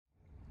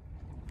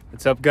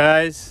What's up,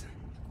 guys?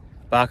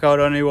 Back out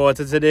on the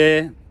water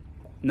today.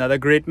 Another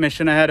great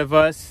mission ahead of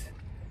us.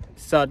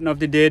 Starting off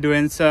the day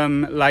doing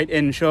some light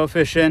inshore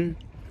fishing,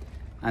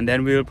 and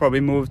then we'll probably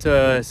move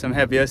to some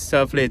heavier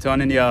stuff later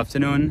on in the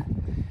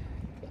afternoon.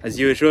 As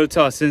usual,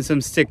 tossing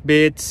some stick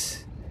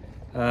baits,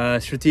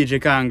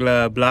 strategic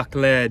angler, black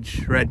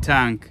ledge, red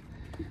tank.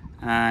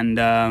 And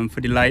for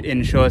the light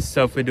inshore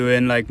stuff, we're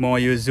doing like more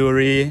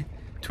Uzuri,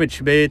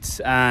 twitch baits,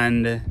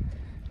 and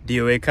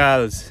DOA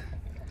cals.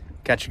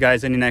 Catch you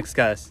guys on the next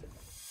cast.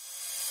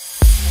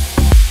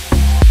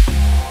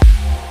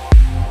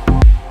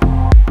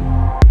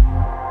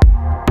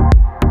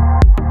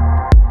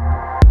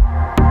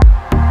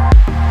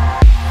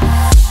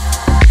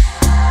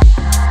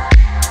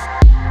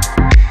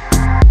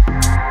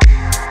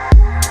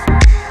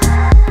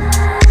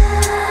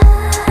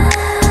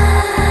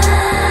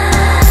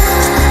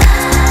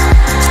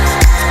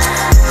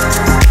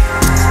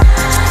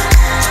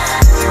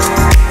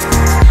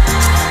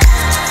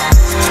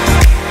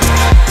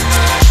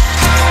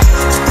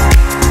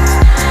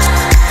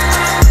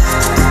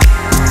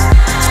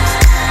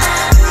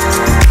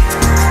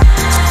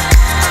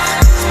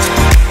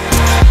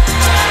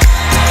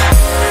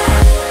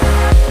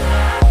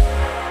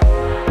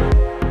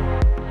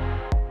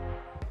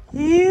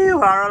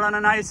 Barrel on a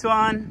nice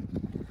one.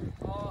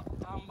 Oh,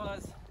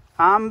 ambers.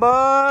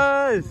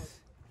 Ambers.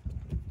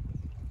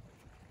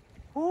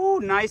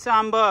 Ooh, nice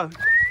amber.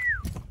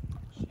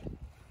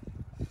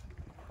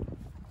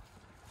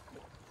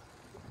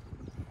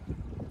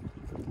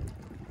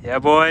 Yeah,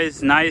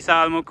 boys, nice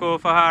almaco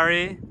for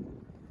Harry.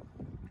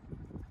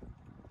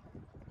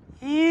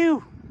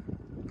 Ew.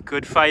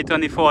 Good fight on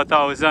the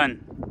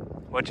 4,000.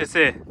 What you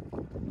say?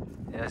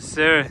 Yes,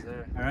 sir. Yes,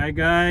 sir. All right,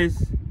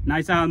 guys,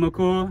 nice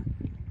almaco.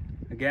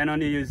 Again on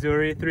the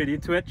Uzuri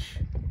 3D twitch.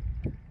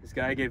 This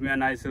guy gave me a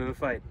nice little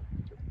fight.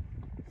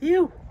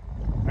 Ew.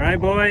 All right,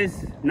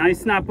 boys.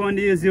 Nice snap on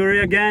the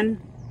Uzuri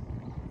again.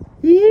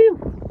 Ew.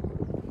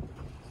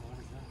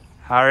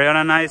 Harry on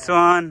a nice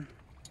one.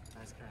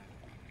 Nice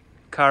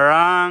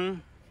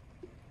Karang.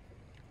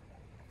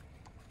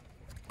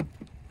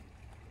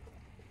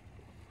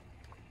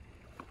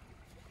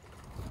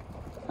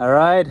 All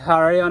right,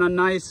 Harry on a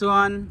nice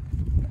one.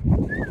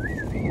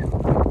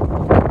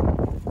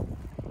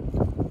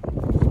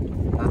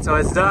 That's how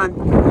it's done.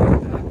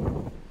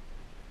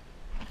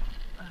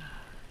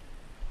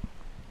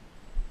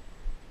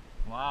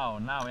 Wow,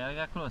 now we gotta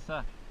get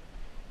closer.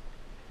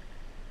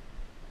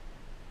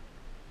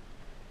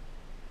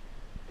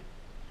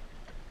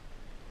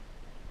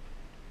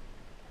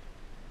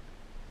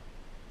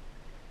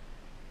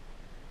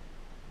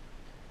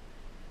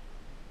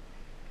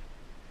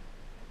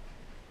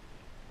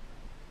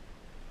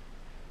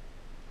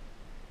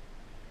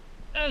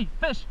 Hey,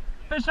 fish!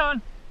 Fish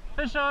on!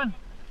 Fish on!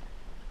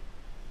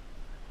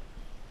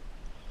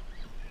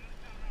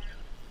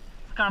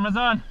 Camera's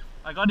on.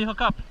 I got the hook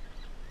up.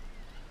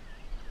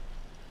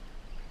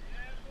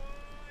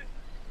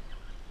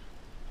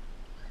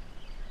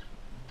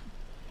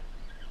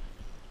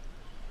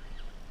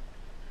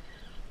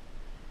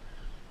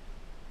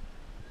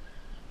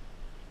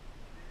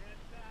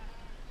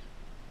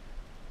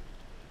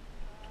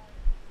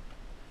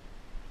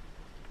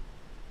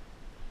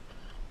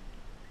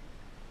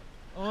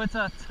 Oh, it's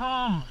a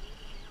tom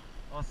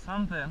or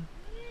something.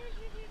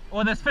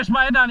 Oh, there's fish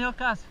by Daniel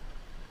cast.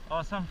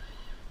 Awesome.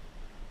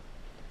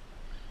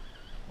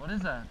 What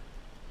is that?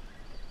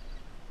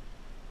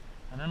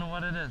 I don't know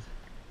what it is.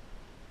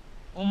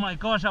 Oh my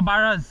gosh, a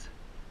barras.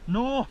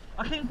 No,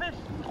 a kingfish.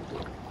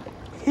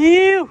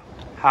 Ew.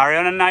 Harry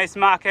on a nice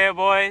mark here,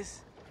 boys.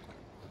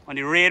 On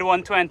the Raid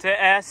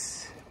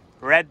 120S.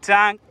 Red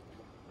tank.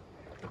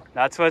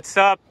 That's what's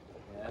up.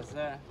 Yes,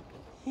 sir.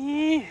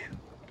 Ew.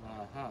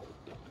 Uh-huh.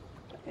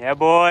 Yeah,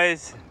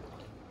 boys.